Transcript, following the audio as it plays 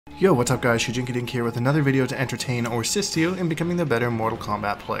Yo, what's up guys, Shujinkydink here with another video to entertain or assist you in becoming the better Mortal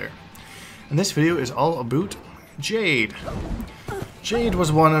Kombat player. And this video is all about Jade. Jade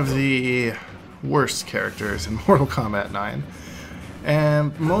was one of the worst characters in Mortal Kombat 9.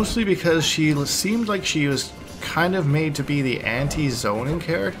 And mostly because she seemed like she was kind of made to be the anti-zoning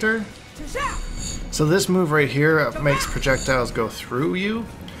character. So this move right here makes projectiles go through you.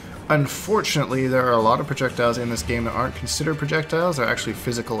 Unfortunately, there are a lot of projectiles in this game that aren't considered projectiles, they're actually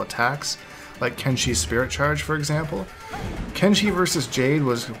physical attacks, like Kenshi's Spirit Charge, for example. Kenshi versus Jade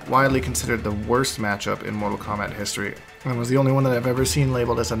was widely considered the worst matchup in Mortal Kombat history, and was the only one that I've ever seen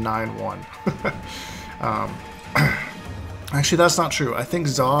labeled as a 9-1. Actually, that's not true. I think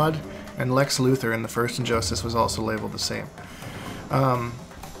Zod and Lex Luthor in the first Injustice was also labeled the same.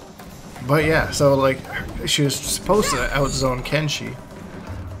 But yeah, so like, she was supposed to outzone Kenshi,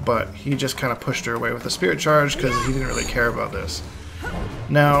 but he just kind of pushed her away with a Spirit Charge because he didn't really care about this.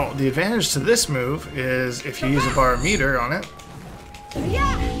 Now, the advantage to this move is if you use a bar meter on it,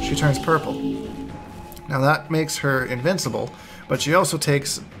 she turns purple. Now that makes her invincible, but she also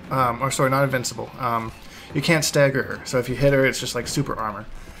takes, or sorry, not invincible. You can't stagger her, so if you hit her, it's just like super armor.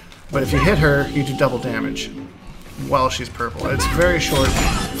 But if you hit her, you do double damage while she's purple. It's a very short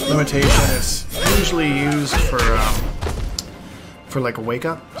limitation. It's usually used for like a wake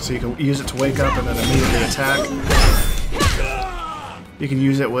up, so you can use it to wake up and then immediately attack. You can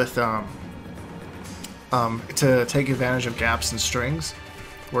use it with to take advantage of gaps and strings.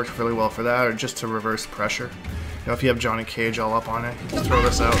 Works really well for that, or just to reverse pressure. You know, if you have Johnny Cage all up on it, you can throw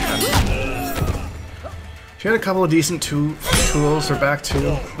this out. She had a couple of decent tools. Her back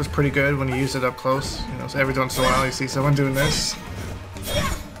two was pretty good when you use it up close. You know, so every once in a while you see someone doing this.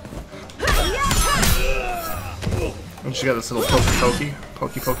 And she got this little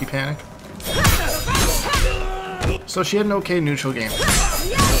pokey panic. So she had an okay neutral game.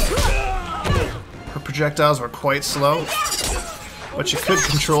 Her projectiles were quite slow, but she could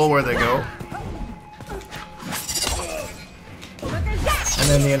control where they go. And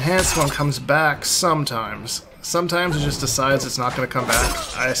then the enhanced one comes back sometimes. Sometimes it just decides it's not going to come back.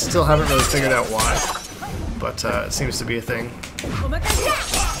 I still haven't really figured out why, but it seems to be a thing.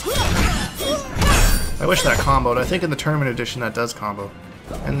 I wish that comboed. I think in the tournament edition that does combo.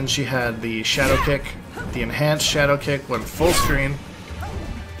 And then she had the shadow kick. The enhanced shadow kick went full screen.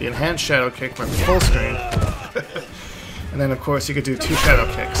 The enhanced shadow kick went full screen. And then of course you could do two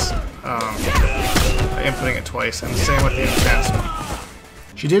shadow kicks by inputting it twice. And the same with the enhanced one.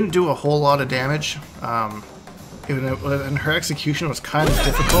 She didn't do a whole lot of damage. And her execution was kind of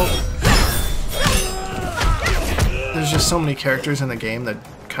difficult. There's just so many characters in the game that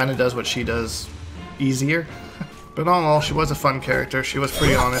kind of does what she does easier. But all in all, she was a fun character. She was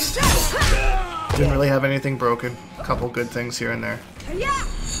pretty honest. Didn't really have anything broken. A couple good things here and there.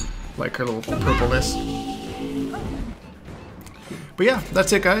 Like her little purpleness. But yeah,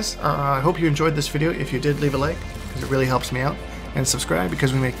 that's it guys. I hope you enjoyed this video. If you did, leave a like, because it really helps me out. And subscribe,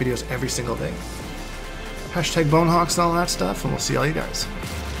 because we make videos every single day. Hashtag Bonehawks and all that stuff, and we'll see all you guys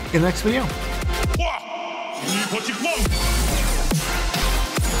in the next video.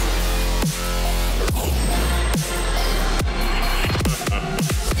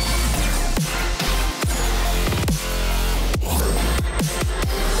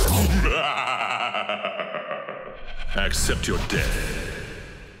 Accept your death.